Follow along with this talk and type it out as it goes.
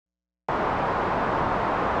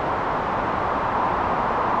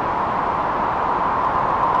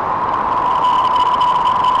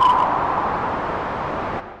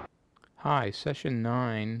Hi, Session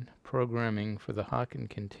 9, Programming for the Haken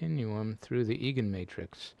Continuum through the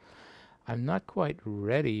EaganMatrix. I'm not quite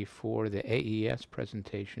ready for the AES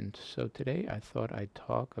presentation, so today I thought I'd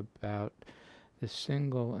talk about the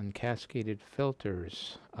single and cascaded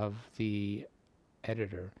filters of the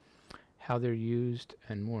editor, how they're used,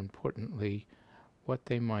 and more importantly, what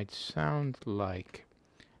they might sound like.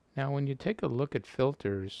 Now, when you take a look at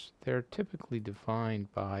filters, they're typically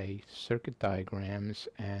defined by circuit diagrams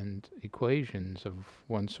and equations of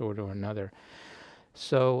one sort or another.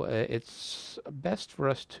 So it's best for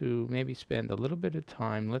us to maybe spend a little bit of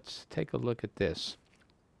time. Let's take a look at this.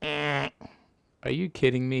 Are you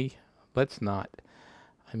kidding me? Let's not.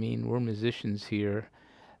 I mean, we're musicians here.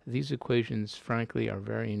 These equations, frankly, are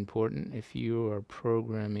very important if you are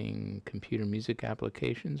programming computer music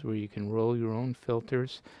applications where you can roll your own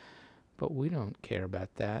filters. But we don't care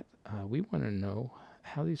about that. We want to know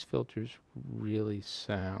how these filters really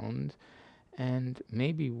sound and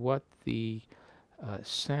maybe what the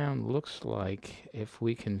sound looks like if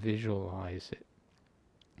we can visualize it.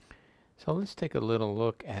 So let's take a little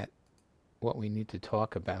look at what we need to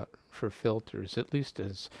talk about for filters, at least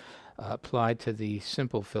as applied to the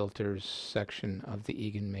simple filters section of the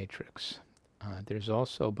EaganMatrix. There's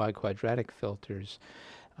also biquadratic filters,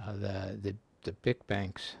 the big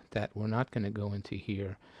banks that we're not going to go into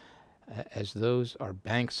here, as those are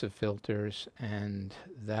banks of filters, and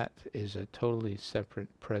that is a totally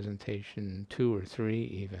separate presentation, 2 or 3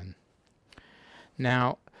 even.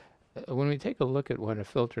 Now, when we take a look at what a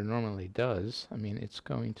filter normally does, I mean, it's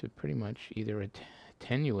going to pretty much either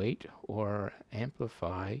attenuate or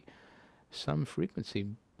amplify some frequency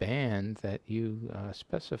band that you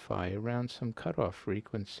specify around some cutoff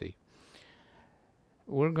frequency.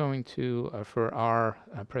 We're going to, for our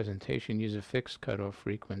presentation, use a fixed cutoff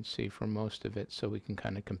frequency for most of it, so we can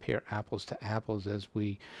kind of compare apples to apples as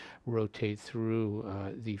we rotate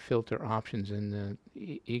through the filter options in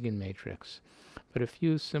the EaganMatrix. But a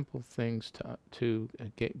few simple things to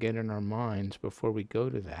get in our minds before we go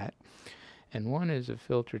to that. And one is a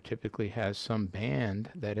filter typically has some band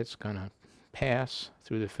that it's going to pass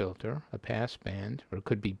through the filter, a pass band, or it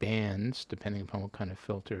could be bands depending upon what kind of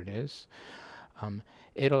filter it is.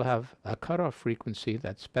 It'll have a cutoff frequency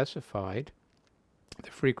that's specified,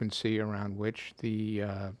 the frequency around which the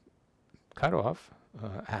cutoff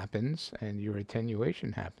happens and your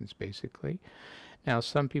attenuation happens, basically. Now,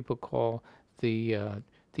 some people call the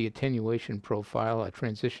attenuation profile a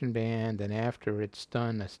transition band, and after it's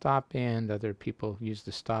done, a stop band. Other people use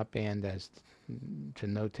the stop band as to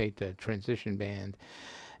notate the transition band.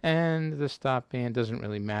 And the stop band doesn't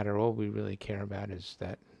really matter. All we really care about is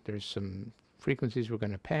that there's some frequencies we're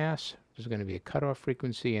going to pass. There's going to be a cutoff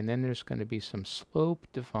frequency, and then there's going to be some slope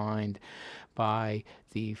defined by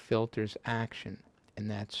the filter's action. And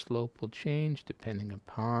that slope will change depending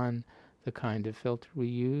upon the kind of filter we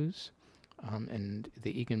use. And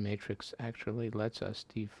the EaganMatrix actually lets us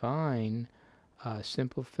define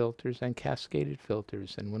simple filters and cascaded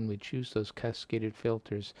filters. And when we choose those cascaded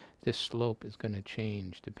filters, this slope is going to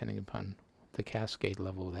change depending upon the cascade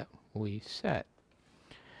level that we set.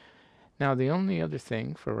 Now, the only other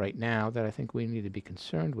thing for right now that I think we need to be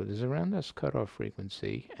concerned with is around this cutoff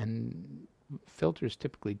frequency. And filters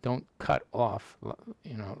typically don't cut off,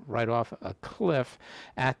 right off a cliff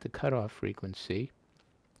at the cutoff frequency.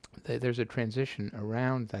 There's a transition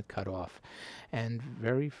around that cutoff, and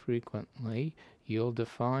very frequently you'll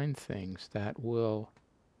define things that will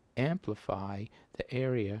amplify the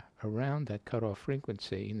area around that cutoff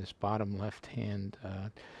frequency. In this bottom left-hand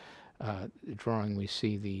drawing, we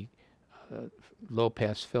see the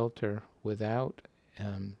low-pass filter without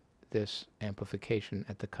this amplification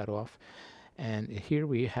at the cutoff, and here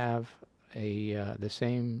we have the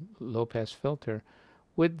same low-pass filter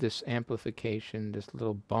with this amplification, this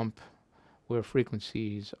little bump where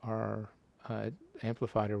frequencies are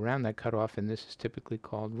amplified around that cutoff, and this is typically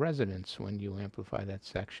called resonance when you amplify that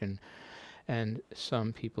section. And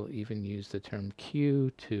some people even use the term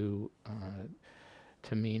Q to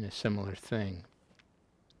mean a similar thing.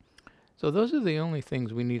 So those are the only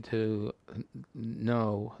things we need to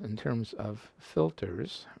know in terms of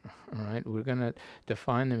filters. All right, we're going to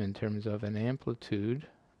define them in terms of an amplitude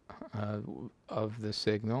of the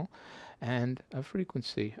signal and a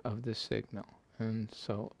frequency of the signal. And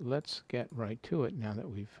so let's get right to it now that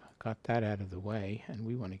we've got that out of the way, and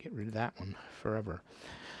we want to get rid of that one forever.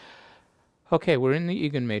 Okay, we're in the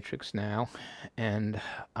EaganMatrix now, and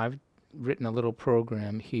I've written a little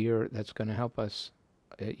program here that's going to help us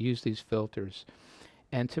use these filters.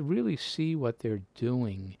 And to really see what they're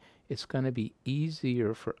doing, it's going to be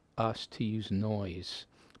easier for us to use noise,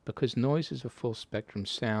 because noise is a full spectrum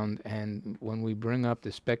sound, and when we bring up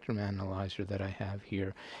the spectrum analyzer that I have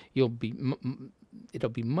here, it'll be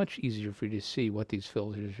much easier for you to see what these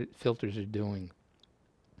filters are doing.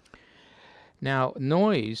 Now,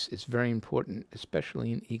 noise is very important,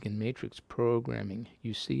 especially in EaganMatrix programming.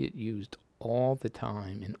 You see it used all the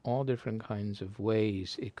time in all different kinds of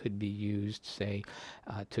ways. It could be used, say,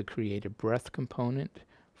 to create a breath component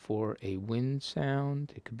for a wind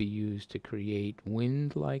sound. It could be used to create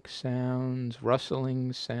wind-like sounds,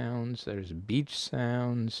 rustling sounds. There's beach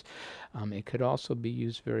sounds. It could also be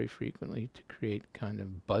used very frequently to create kind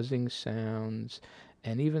of buzzing sounds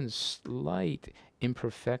and even slight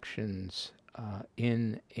imperfections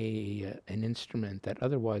in an instrument that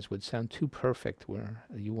otherwise would sound too perfect, where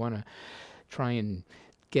you want to try and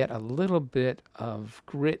get a little bit of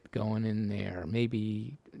grit going in there,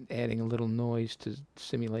 maybe adding a little noise to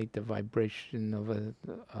simulate the vibration of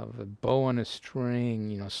a bow on a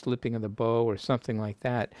string, slipping of the bow or something like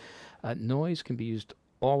that. Noise can be used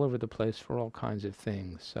all over the place for all kinds of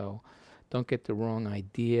things. So don't get the wrong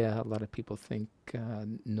idea. A lot of people think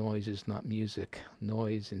noise is not music.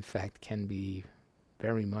 Noise, in fact, can be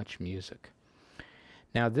very much music.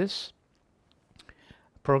 Now, this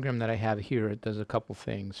program that I have here, it does a couple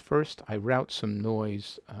things. First, I route some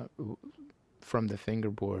noise from the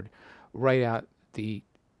fingerboard right out the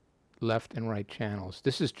left and right channels.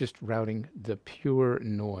 This is just routing the pure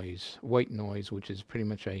noise, white noise, which is pretty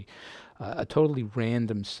much a totally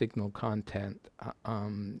random signal content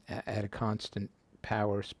at a constant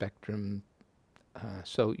power spectrum.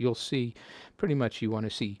 So you'll see, pretty much you want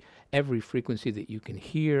to see every frequency that you can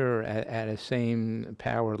hear at a same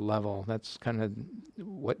power level. That's kind of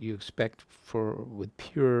what you expect with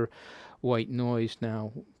pure white noise.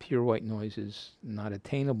 Now, pure white noise is not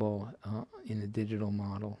attainable in a digital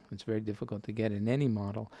model. It's very difficult to get in any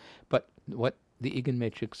model. But what the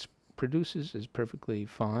EaganMatrix produces is perfectly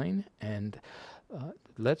fine. And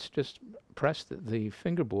let's just press the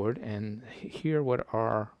fingerboard and hear what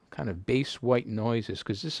our kind of base white noise is,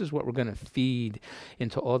 because this is what we're going to feed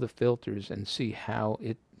into all the filters and see how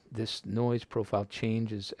this noise profile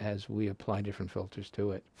changes as we apply different filters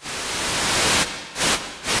to it.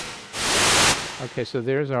 Okay, so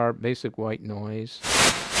there's our basic white noise.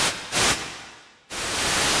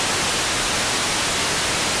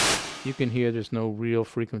 You can hear there's no real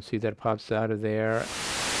frequency that pops out of there.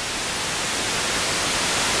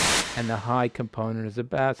 And the high component is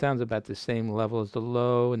sounds about the same level as the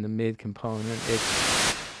low, and the mid component. It's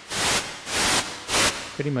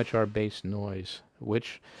pretty much our base noise,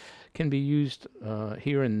 which can be used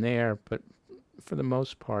here and there, but for the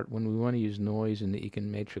most part, when we want to use noise in the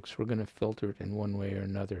EaganMatrix, we're going to filter it in one way or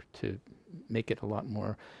another to make it a lot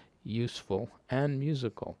more useful and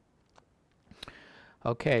musical.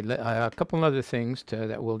 Okay, a couple other things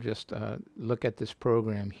that we'll just look at this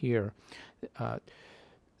program here.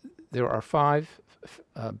 There are 5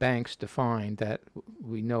 banks defined that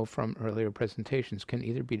we know from earlier presentations can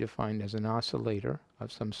either be defined as an oscillator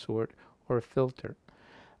of some sort or a filter.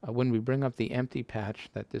 When we bring up the empty patch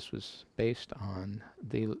that this was based on,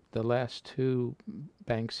 the last 2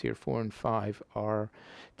 banks here, 4 and 5, are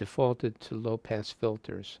defaulted to low-pass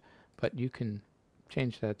filters, but you can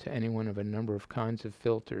change that to any one of a number of kinds of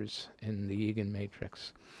filters in the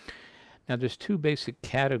EaganMatrix. Now, there's 2 basic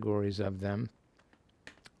categories of them.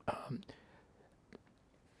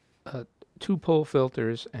 2-pole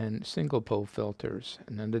filters and single-pole filters,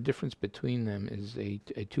 and then the difference between them is a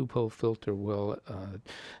 2-pole filter will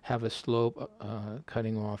have a slope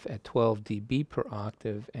cutting off at 12 dB per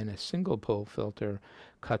octave, and a single-pole filter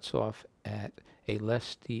cuts off at a less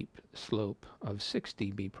steep slope of 6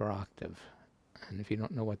 dB per octave. And if you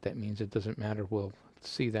don't know what that means, it doesn't matter. We'll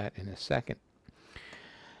see that in a second.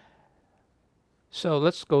 So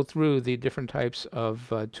let's go through the different types of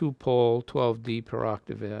 2-pole 12 dB per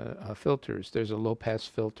octave filters. There's a low-pass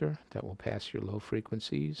filter that will pass your low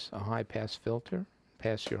frequencies, a high-pass filter,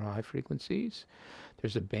 pass your high frequencies.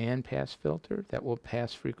 There's a band-pass filter that will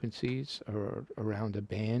pass frequencies around a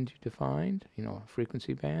band you defined, a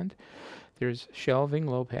frequency band. There's shelving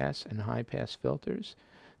low-pass and high-pass filters.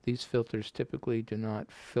 These filters typically do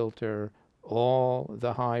not filter all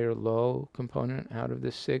the high or low component out of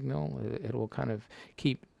the signal. It will kind of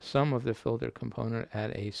keep some of the filter component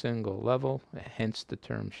at a single level, hence the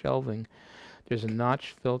term shelving. There's a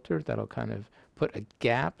notch filter that'll kind of put a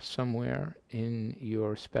gap somewhere in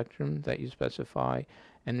your spectrum that you specify,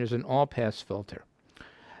 and there's an all-pass filter.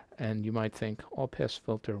 And you might think, all-pass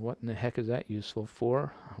filter, what in the heck is that useful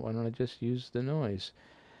for? Why don't I just use the noise?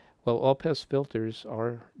 Well, all-pass filters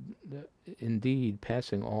are indeed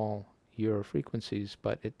passing all your frequencies,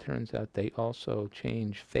 but it turns out they also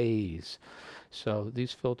change phase. So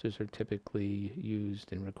these filters are typically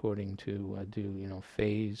used in recording to do,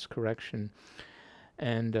 phase correction,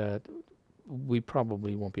 and we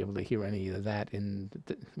probably won't be able to hear any of that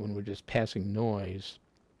when we're just passing noise,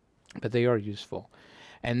 but they are useful.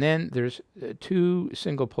 And then there's two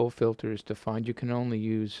single pole filters defined. You can only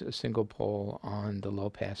use a single pole on the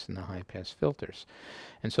low pass and the high pass filters.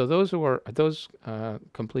 And so those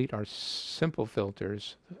complete our simple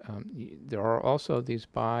filters. There are also these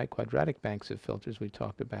bi-quadratic banks of filters we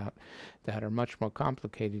talked about that are much more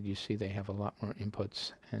complicated. You see they have a lot more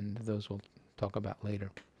inputs, and those we'll talk about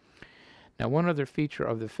later. Now, one other feature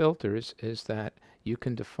of the filters is that you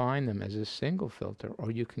can define them as a single filter,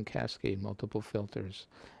 or you can cascade multiple filters.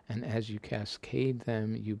 And as you cascade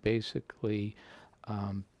them, you basically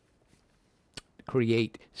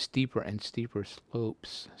create steeper and steeper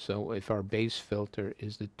slopes. So if our base filter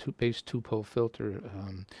is the base two-pole filter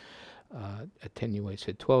attenuates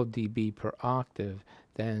at 12 dB per octave,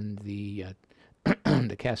 then the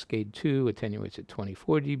the Cascade 2 attenuates at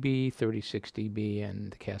 24 dB, 36 dB,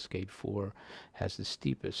 and the Cascade 4 has the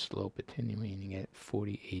steepest slope, attenuating at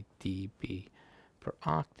 48 dB per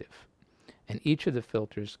octave. And each of the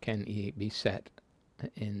filters can be set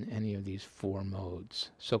in any of these four modes.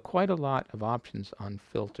 So quite a lot of options on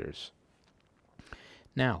filters.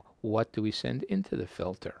 Now, what do we send into the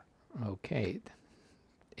filter? Okay,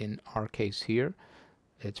 in our case here,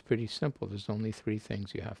 it's pretty simple. There's only three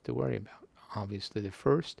things you have to worry about. Obviously, the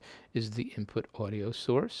first is the input audio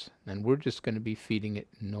source, and we're just going to be feeding it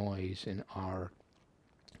noise in our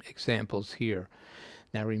examples here.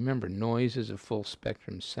 Now remember, noise is a full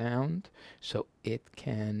spectrum sound, so it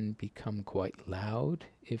can become quite loud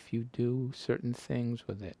if you do certain things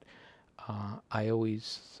with it. I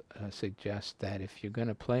always suggest that if you're going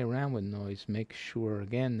to play around with noise, make sure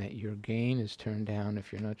again that your gain is turned down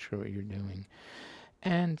if you're not sure what you're doing.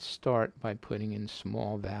 And start by putting in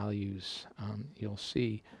small values. You'll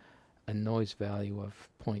see a noise value of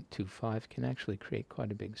 0.25 can actually create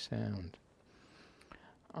quite a big sound.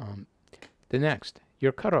 The next,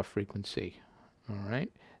 your cutoff frequency. All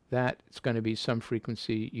right, that's going to be some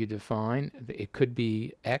frequency you define. It could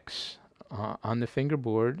be X on the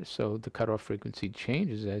fingerboard, so the cutoff frequency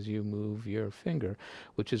changes as you move your finger,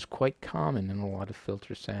 which is quite common in a lot of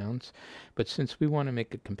filter sounds. But since we want to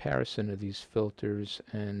make a comparison of these filters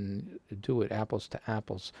and do it apples to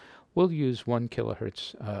apples, we'll use 1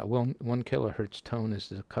 kilohertz. 1 kilohertz tone is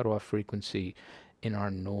the cutoff frequency in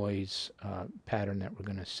our noise pattern that we're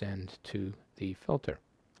going to send to the filter.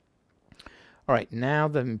 All right, now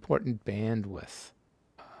the important bandwidth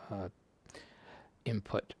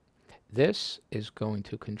input. This is going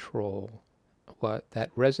to control what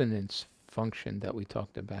that resonance function that we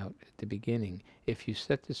talked about at the beginning. If you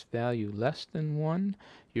set this value less than 1,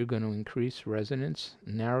 you're going to increase resonance,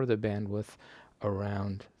 narrow the bandwidth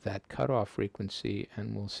around that cutoff frequency,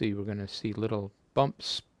 and we'll see we're going to see little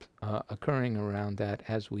bumps occurring around that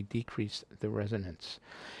as we decrease the resonance.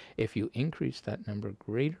 If you increase that number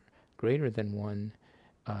greater than 1,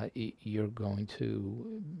 you're going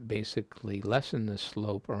to basically lessen the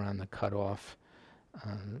slope around the cutoff,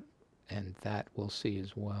 and that we'll see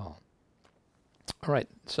as well. All right,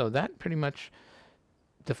 so that pretty much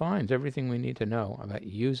defines everything we need to know about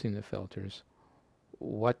using the filters.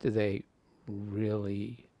 What do they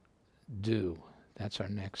really do? That's our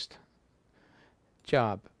next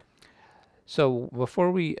job. So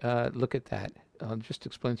before we look at that, I'll just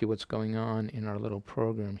explain to you what's going on in our little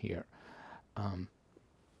program here.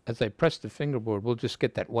 As I press the fingerboard, we'll just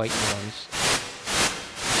get that white noise.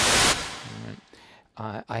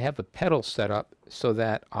 Right. I have a pedal set up so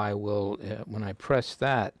that I will, when I press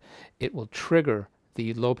that, it will trigger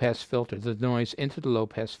the low-pass filter, the noise into the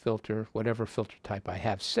low-pass filter, whatever filter type I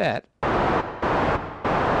have set. Right.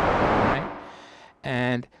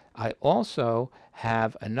 And I also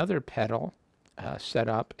have another pedal set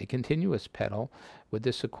up, a continuous pedal with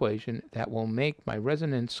this equation that will make my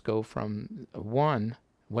resonance go from 1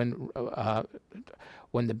 when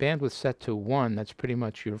the bandwidth set to 1, that's pretty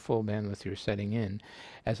much your full bandwidth you're setting in.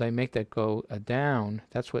 As I make that go down,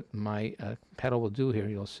 that's what my pedal will do here.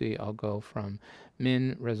 You'll see I'll go from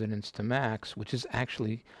min resonance to max, which is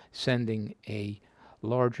actually sending a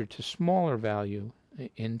larger to smaller value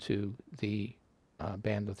into the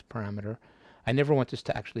bandwidth parameter. I never want this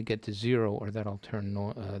to actually get to 0, or that'll turn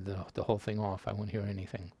the whole thing off. I won't hear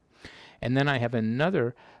anything. And then I have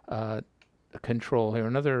another control here,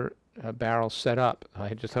 another barrel set up.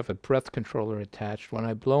 I just have a breath controller attached. When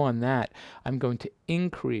I blow on that, I'm going to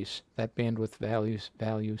increase that bandwidth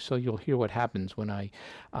value, so you'll hear what happens when I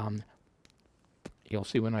You'll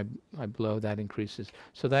see when I blow, that increases.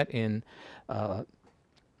 So that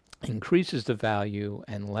increases the value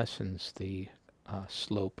and lessens the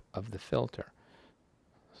slope of the filter.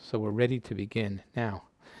 So we're ready to begin. Now,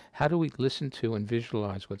 how do we listen to and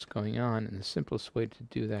visualize what's going on? And the simplest way to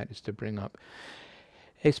do that is to bring up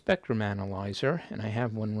a spectrum analyzer, and I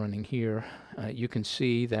have one running here. You can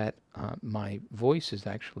see that my voice is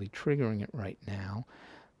actually triggering it right now.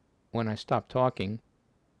 When I stop talking,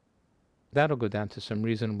 that'll go down to some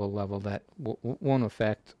reasonable level that won't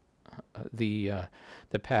affect the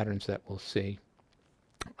patterns that we'll see.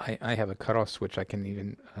 I have a cutoff switch I can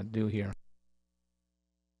even do here.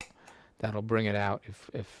 That'll bring it out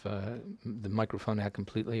if the microphone out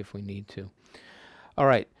completely if we need to. All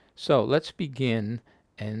right, so let's begin.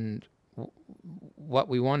 And what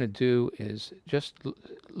we want to do is just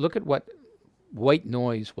look at what white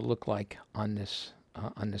noise will look like on this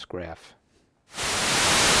graph.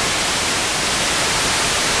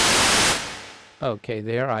 Okay,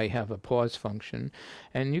 there I have a pause function,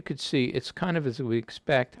 and you could see it's kind of as we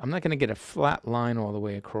expect. I'm not going to get a flat line all the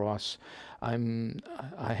way across. I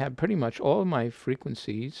have pretty much all of my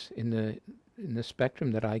frequencies in the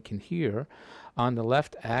spectrum that I can hear. On the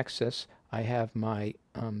left axis, I have my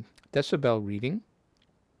decibel reading,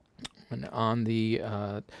 and on the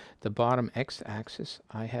bottom x-axis,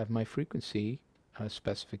 I have my frequency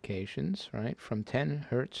specifications, right, from 10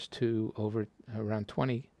 hertz to over around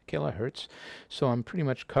 20 kilohertz. So I'm pretty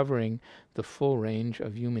much covering the full range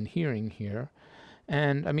of human hearing here.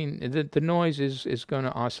 And I mean, the noise is going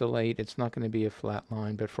to oscillate. It's not going to be a flat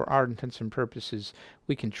line, but for our intents and purposes,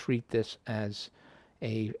 we can treat this as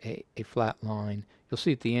a flat line. You'll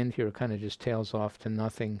see at the end here it kind of just tails off to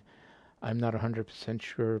nothing. I'm not 100%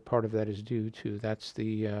 sure. Part of that is due to that's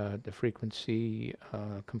the frequency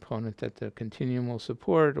component that the continuum will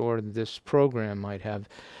support, or this program might have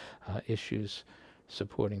issues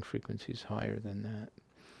supporting frequencies higher than that.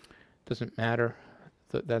 Doesn't matter.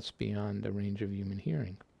 That's beyond the range of human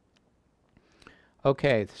hearing.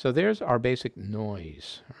 Okay, so there's our basic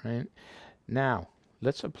noise, right? Now,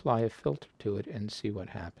 let's apply a filter to it and see what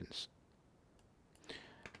happens.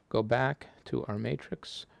 Go back to our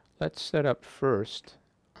matrix. Let's set up first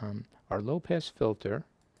our low-pass filter,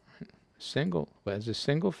 as a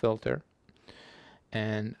single filter,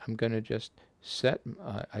 and I'm going to just set,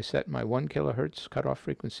 I set my 1 kilohertz cutoff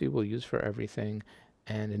frequency we'll use for everything,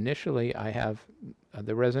 and initially I have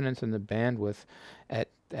the resonance and the bandwidth at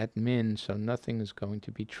min, so nothing is going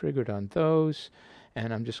to be triggered on those,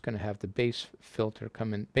 and I'm just going to have the bass filter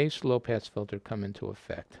come in, bass low-pass filter come into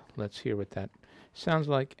effect. Let's hear what that sounds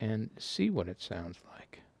like and see what it sounds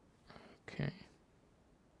like. Okay.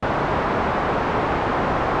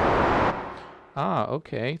 Ah,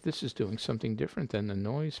 okay, this is doing something different than the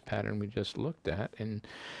noise pattern we just looked at, and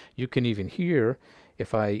you can even hear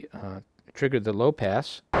if I trigger the low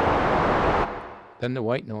pass, then the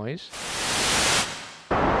white noise.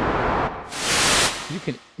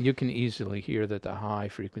 You can easily hear that the high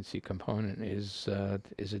frequency component is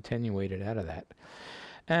attenuated out of that,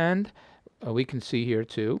 and we can see here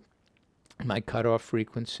too my cutoff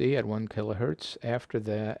frequency at 1 kilohertz. After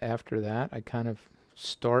that, I kind of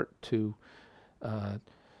start to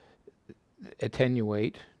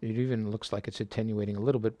attenuate. It even looks like it's attenuating a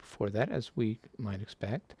little bit before that, as we might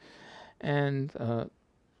expect. And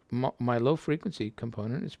my low frequency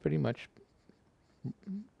component is pretty much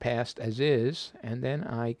passed as is, and then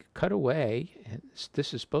I cut away. And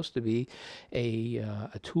this is supposed to be a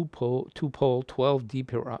two-pole 12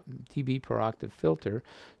 dB per octave filter.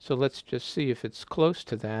 So let's just see if it's close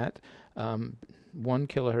to that. 1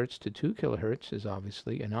 kilohertz to 2 kilohertz is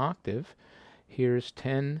obviously an octave. Here's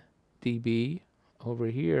 10 dB over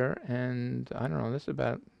here, and I don't know, this is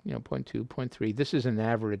about 0.2, 0.3. This is an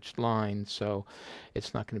averaged line, so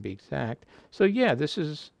it's not going to be exact. So yeah, this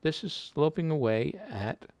is sloping away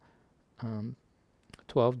at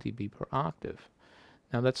 12 dB per octave.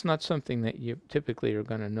 Now that's not something that you typically are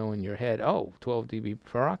going to know in your head. Oh, 12 dB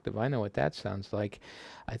per octave, I know what that sounds like.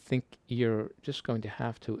 I think you're just going to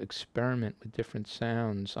have to experiment with different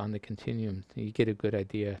sounds on the continuum. You get a good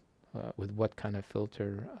idea with what kind of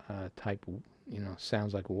filter type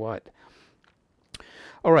sounds like what.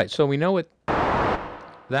 All right, so we know what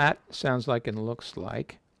that sounds like and looks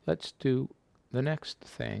like. Let's do the next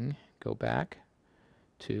thing. Go back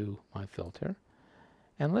to my filter,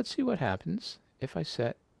 and let's see what happens if I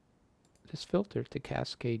set this filter to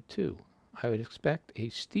Cascade 2. I would expect a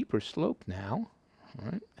steeper slope now, all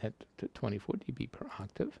right, at 24 dB per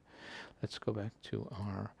octave. Let's go back to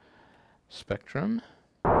our spectrum.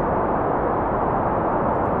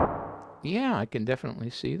 Yeah, I can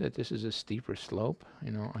definitely see that this is a steeper slope.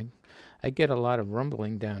 I get a lot of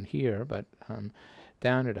rumbling down here, but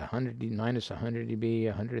down at 100 minus 100 dB,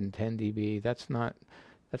 110 dB, that's not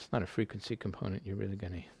a frequency component you're really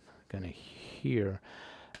gonna hear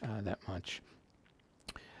that much.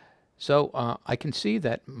 So I can see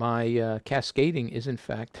that my cascading is in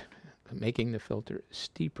fact making the filter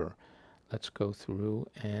steeper. Let's go through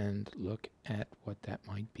and look at what that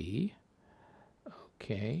might be.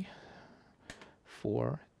 Okay,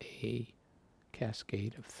 for a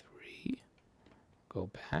cascade of 3, go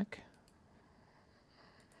back.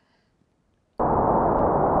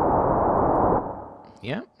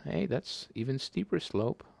 Yeah, hey, that's even steeper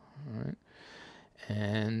slope. All right,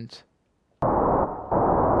 and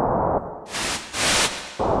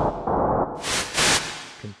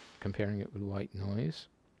comparing it with white noise.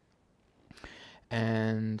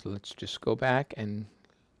 And let's just go back and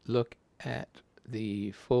look at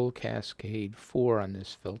the full Cascade 4 on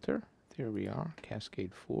this filter. There we are,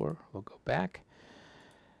 Cascade 4. We'll go back,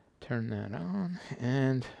 turn that on,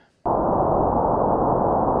 and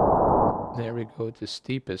there we go, the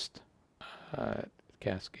steepest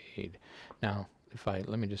cascade. Now,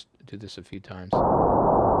 let me just do this a few times.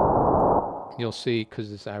 You'll see,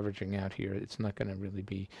 because it's averaging out here, it's not going to really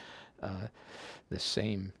be the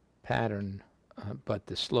same pattern, but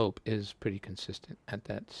the slope is pretty consistent at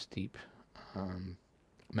that steep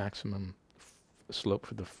maximum slope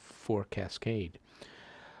for the 4 cascade.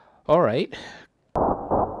 All right.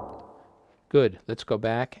 Good. Let's go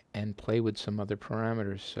back and play with some other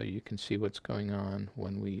parameters so you can see what's going on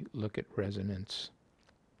when we look at resonance.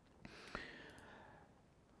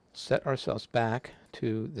 Set ourselves back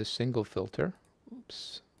to the single filter.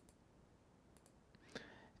 Oops.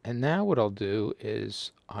 And now what I'll do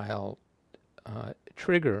is I'll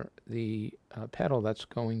trigger the pedal that's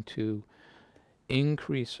going to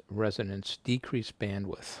increase resonance, decrease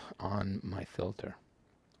bandwidth on my filter.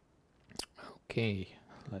 Okay,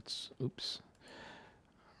 oops.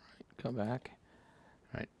 All right, go back.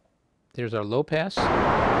 All right, there's our low pass.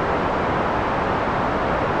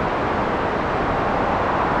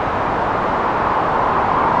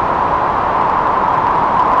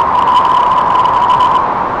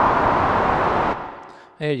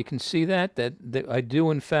 There you can see that I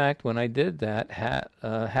do in fact, when I did that,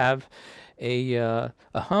 have a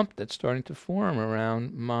hump that's starting to form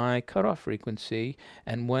around my cutoff frequency,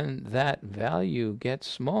 and when that value gets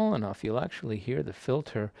small enough, you'll actually hear the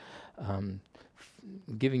filter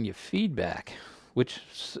giving you feedback, which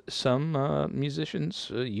some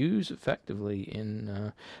musicians use effectively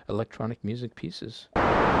in electronic music pieces.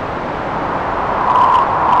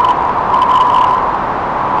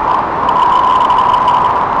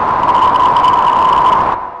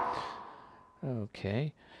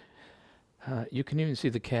 Okay. You can even see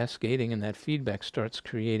the cascading, and that feedback starts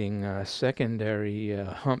creating secondary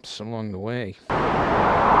humps along the way.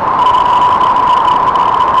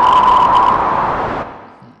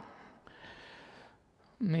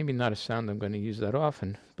 Maybe not a sound I'm going to use that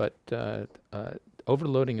often, but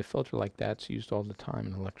overloading a filter like that's used all the time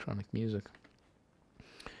in electronic music.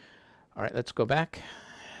 All right, let's go back.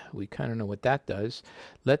 We kind of know what that does.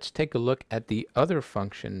 Let's take a look at the other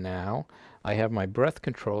function now. I have my breath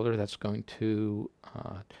controller that's going to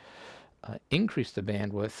increase the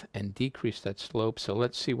bandwidth and decrease that slope. So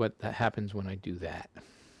let's see what happens when I do that.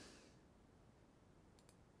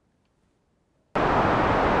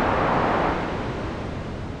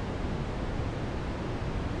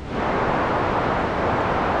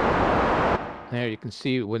 There you can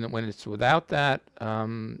see when it's without that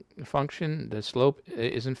function, the slope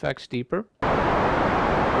is in fact steeper.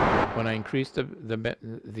 When I increase the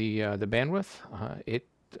bandwidth, it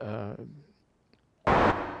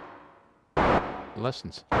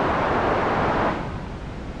lessens.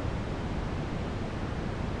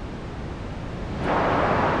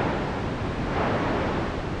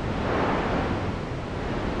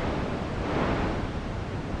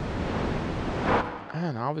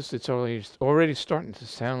 And obviously it's already starting to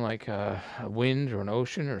sound like a wind or an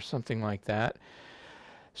ocean or something like that.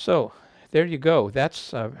 So there you go.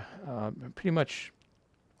 That's pretty much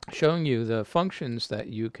showing you the functions that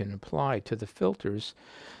you can apply to the filters.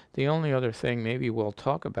 The only other thing maybe we'll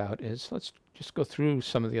talk about is let's just go through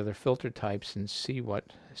some of the other filter types and see what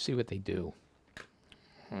they do.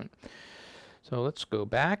 All right. So let's go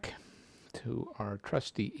back to our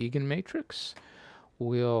trusty EaganMatrix.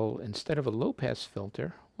 We'll, instead of a low-pass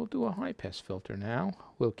filter, we'll do a high-pass filter now.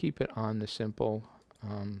 We'll keep it on the simple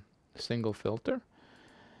single filter,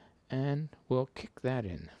 and we'll kick that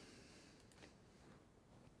in.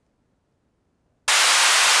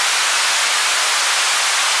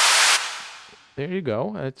 there you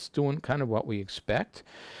go. It's doing kind of what we expect.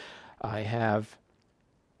 I have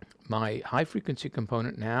my high frequency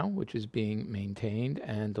component now, which is being maintained,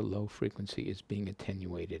 and the low frequency is being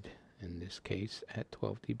attenuated, in this case at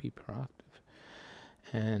 12 dB per octave.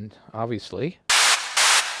 And obviously,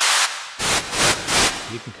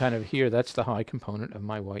 you can kind of hear that's the high component of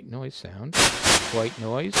my white noise sound. White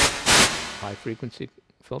noise, high frequency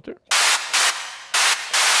filter.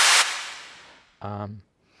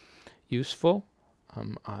 Useful.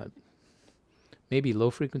 Maybe low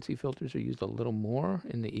frequency filters are used a little more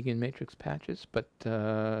in the EaganMatrix patches, but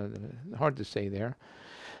hard to say there.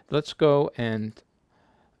 Let's go and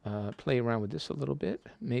play around with this a little bit.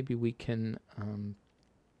 Maybe we can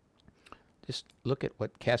just look at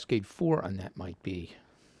what Cascade 4 on that might be.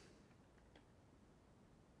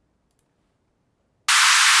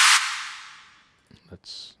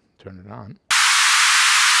 Let's turn it on.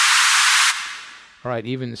 All right,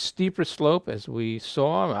 even steeper slope, as we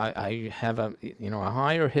saw. I have a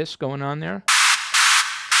higher hiss going on there.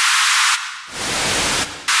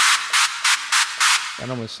 That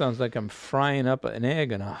almost sounds like I'm frying up an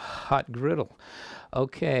egg in a hot griddle.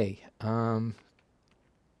 Okay,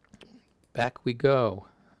 back we go.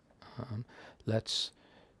 Let's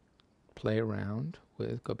play around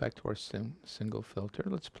with, go back to our single filter.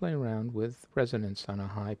 Let's play around with resonance on a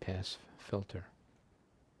high pass filter.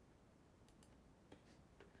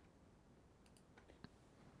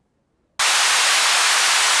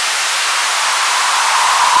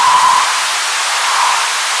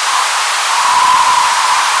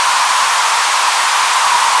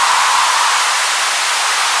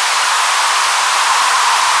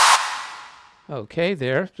 Okay,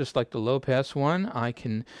 there, just like the low pass one, I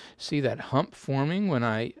can see that hump forming when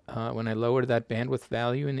I lower that bandwidth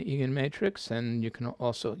value in the EaganMatrix, and you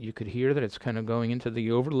could hear that it's kind of going into the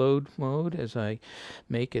overload mode as I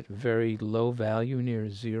make it very low value near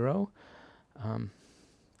 0.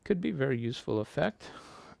 Could be a very useful effect,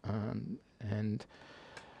 and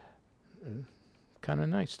kind of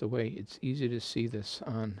nice the way it's easy to see this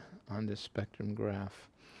on this spectrum graph.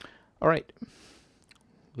 All right.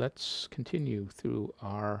 Let's continue through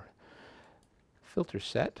our filter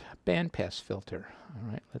set, bandpass filter. All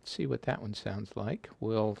right, let's see what that one sounds like.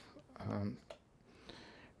 We'll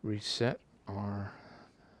reset our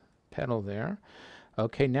pedal there.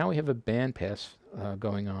 Okay, now we have a bandpass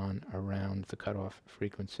going on around the cutoff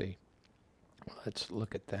frequency. Let's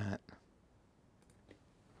look at that.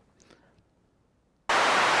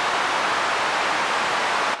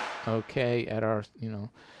 Okay, at our,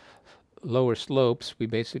 lower slopes, we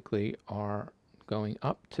basically are going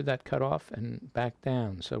up to that cutoff and back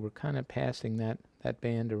down. So we're kind of passing that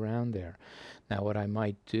band around there. Now what I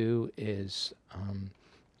might do is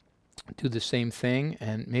do the same thing,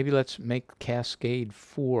 and maybe let's make Cascade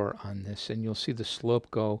 4 on this, and you'll see the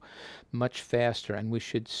slope go much faster, and we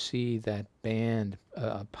should see that band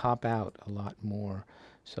pop out a lot more.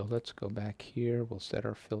 So let's go back here. We'll set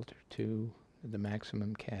our filter to the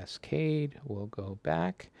maximum cascade. We'll go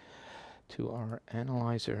back to our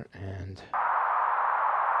analyzer, and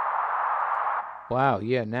wow,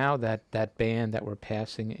 yeah, now that band that we're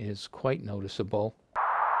passing is quite noticeable.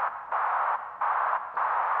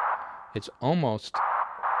 It's almost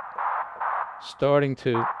starting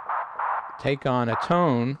to take on a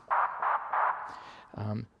tone.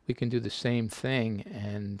 We can do the same thing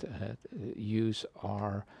and use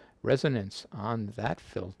our resonance on that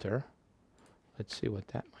filter. Let's see what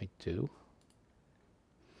that might do.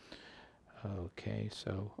 Okay,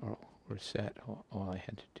 so we're set. All I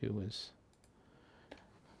had to do was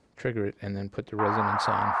trigger it and then put the resonance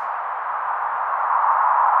on.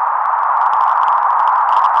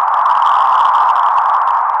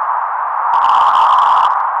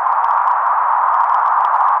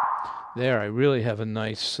 There, I really have a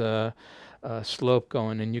nice slope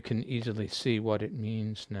going, and you can easily see what it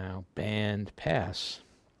means now. Band pass.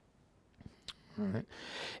 All right.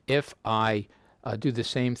 If I do the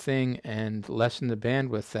same thing and lessen the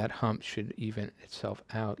bandwidth, that hump should even itself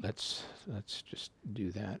out. Let's just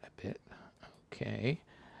do that a bit. Okay,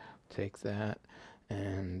 take that,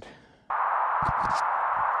 and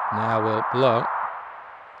now we'll blow.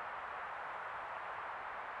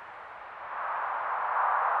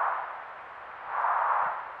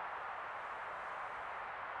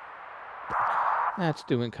 That's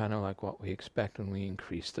doing kind of like what we expect when we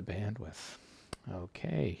increase the bandwidth.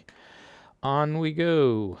 Okay. On we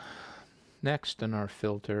go. Next in our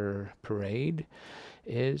filter parade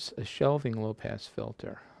is a shelving low-pass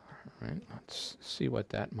filter. All right, let's see what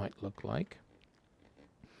that might look like.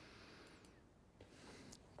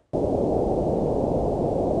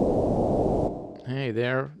 Hey,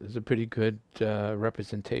 there's a pretty good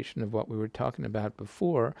representation of what we were talking about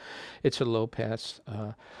before. It's a low-pass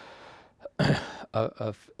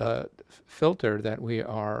filter that we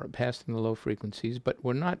are passing the low frequencies, but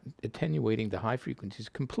we're not attenuating the high frequencies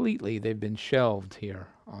completely. They've been shelved here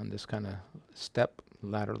on this kind of step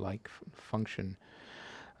ladder-like function.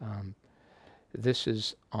 This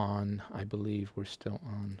is on, I believe we're still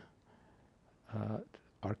on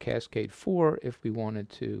our Cascade 4. If we wanted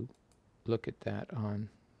to look at that on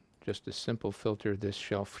just a simple filter, this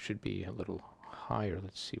shelf should be a little higher.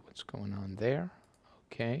 Let's see what's going on there.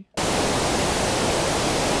 Okay.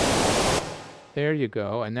 There you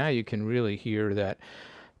go. And now you can really hear that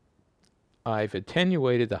I've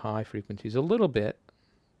attenuated the high frequencies a little bit,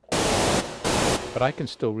 but I can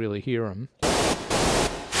still really hear them.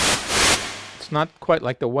 It's not quite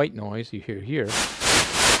like the white noise you hear here,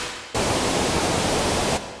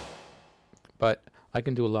 but I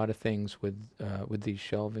can do a lot of things with these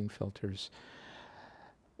shelving filters.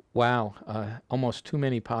 Wow, almost too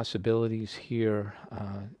many possibilities here.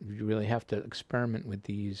 You really have to experiment with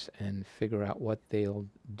these and figure out what they'll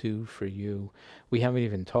do for you. We haven't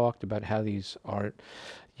even talked about how these are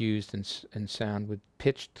used in sound with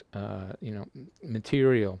pitched,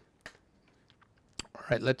 material. All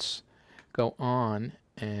right, let's go on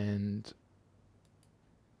and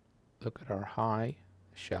look at our high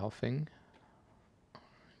shelving.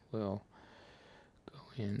 We'll go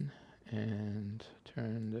in and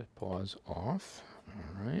turn the pause off.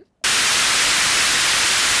 All right.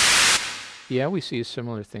 Yeah, we see a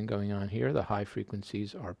similar thing going on here. The high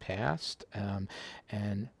frequencies are passed,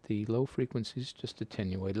 and the low frequencies just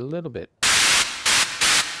attenuate a little bit.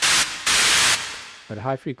 But a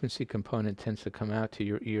high frequency component tends to come out to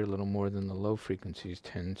your ear a little more than the low frequencies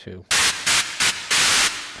tend to.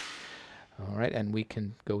 All right, and we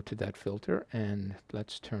can go to that filter, and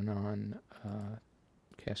let's turn on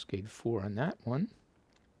Cascade 4 on that one.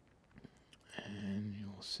 And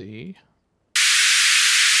you'll see.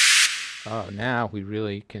 Oh, now we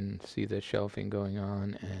really can see the shelving going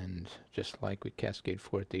on, and just like with Cascade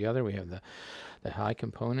 4 at the other, we have the high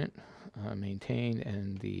component maintained,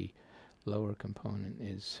 and the lower component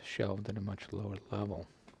is shelved at a much lower level.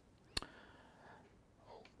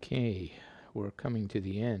 Okay, we're coming to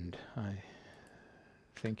the end. I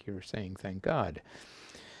think you're saying thank God.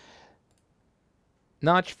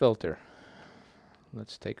 Notch filter.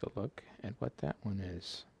 Let's take a look at what that one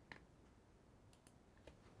is.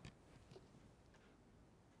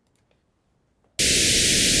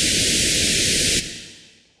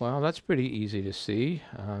 Well, that's pretty easy to see.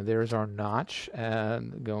 There's our notch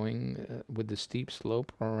going with the steep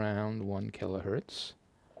slope around 1 kilohertz.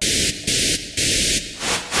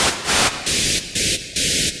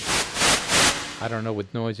 I don't know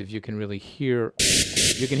with noise if you can really hear.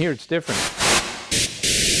 You can hear it's different,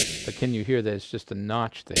 but can you hear that it's just a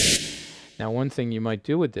notch there? Now, one thing you might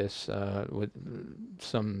do with this, with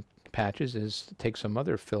some patches, is take some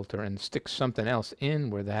other filter and stick something else in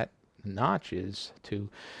where that notch is to,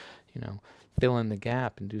 fill in the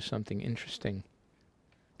gap and do something interesting.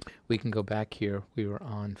 We can go back here. We were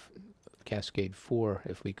on Cascade 4.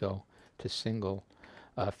 If we go to single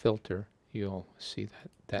filter, you'll see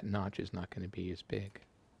that notch is not going to be as big.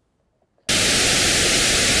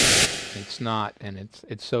 It's not, and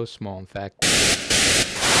it's so small. In fact,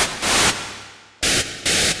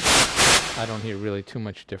 I don't hear really too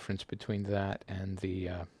much difference between that and the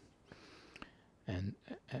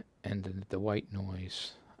the white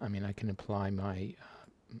noise. I mean, I can apply my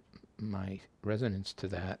my resonance to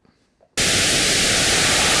that.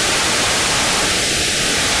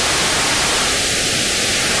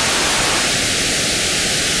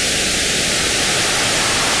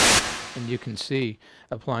 And you can see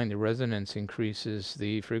applying the resonance increases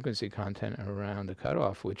the frequency content around the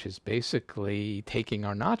cutoff, which is basically taking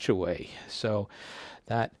our notch away. So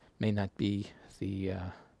that may not be the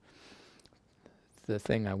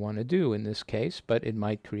thing I want to do in this case, but it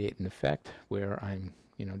might create an effect where I'm,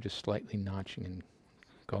 just slightly notching and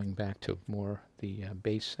going back to more the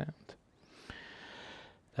bass sound.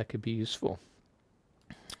 That could be useful.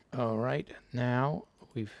 All right, now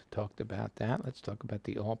we've talked about that. Let's talk about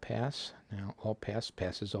the all pass. Now, all pass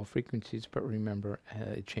passes all frequencies, but remember,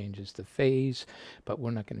 it changes the phase, but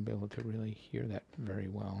we're not going to be able to really hear that very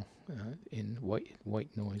well in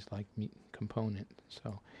white noise like component.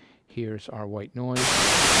 So here's our white noise.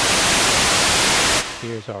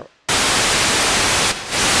 Here's our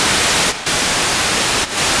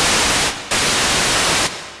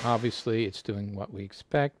obviously it's doing what we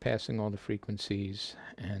expect, passing all the frequencies,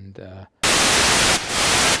 and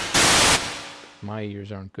my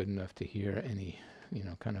ears aren't good enough to hear any you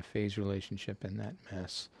know, kind of phase relationship in that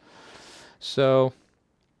mess. So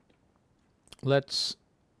let's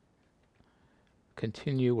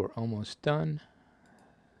continue. We're almost done.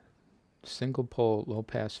 Single pole low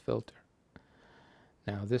pass filter.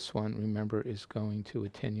 Now this one, remember, is going to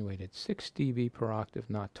attenuate at 6 dB per octave,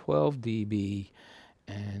 not 12 dB,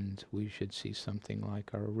 and we should see something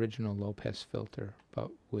like our original low pass filter, but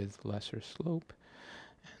with lesser slope.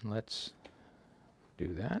 And let's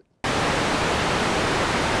do that.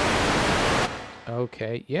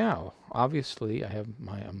 Okay, yeah, obviously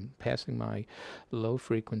I'm passing my low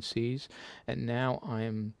frequencies, and now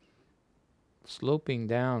I'm sloping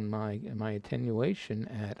down my attenuation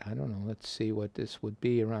at, I don't know, let's see what this would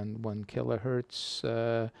be, around 1 kilohertz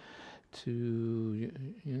to, you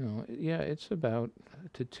know, yeah, it's about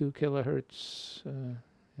to 2 kilohertz. You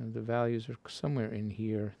know, the values are somewhere in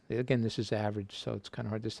here. Again, this is average, so it's kind of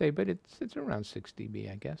hard to say, but it's around 6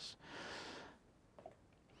 dB, I guess.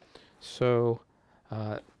 So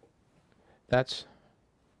that's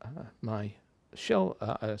my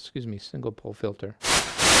single pole filter.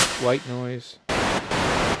 White noise. All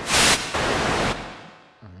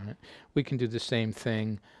right. We can do the same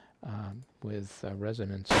thing with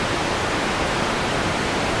resonance.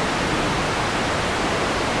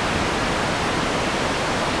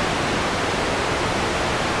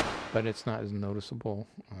 But it's not as noticeable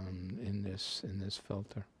in this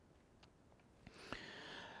filter.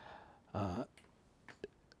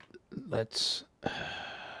 Let's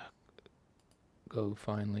go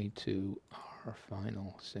finally to our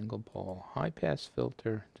final single pole high pass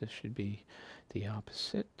filter. This should be the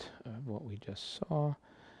opposite of what we just saw.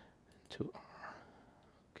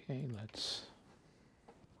 Okay, let's.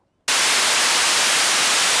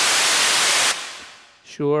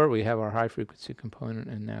 Sure, we have our high frequency component,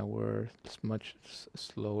 and now we're much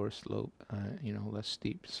slower slope, you know, less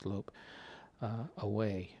steep slope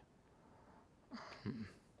away.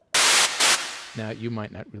 Now, you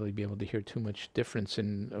might not really be able to hear too much difference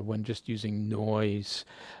in when just using noise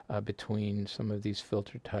between some of these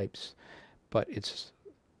filter types, but it's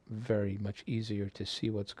very much easier to see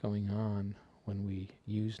what's going on when we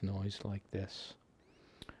use noise like this.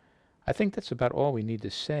 I think that's about all we need to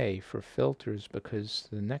say for filters, because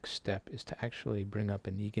the next step is to actually bring up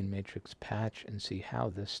an EaganMatrix patch and see how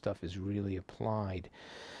this stuff is really applied.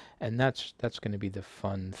 And that's going to be the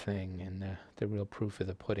fun thing and the real proof of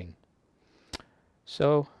the pudding.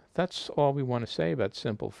 So that's all we want to say about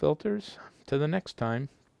simple filters. Till the next time.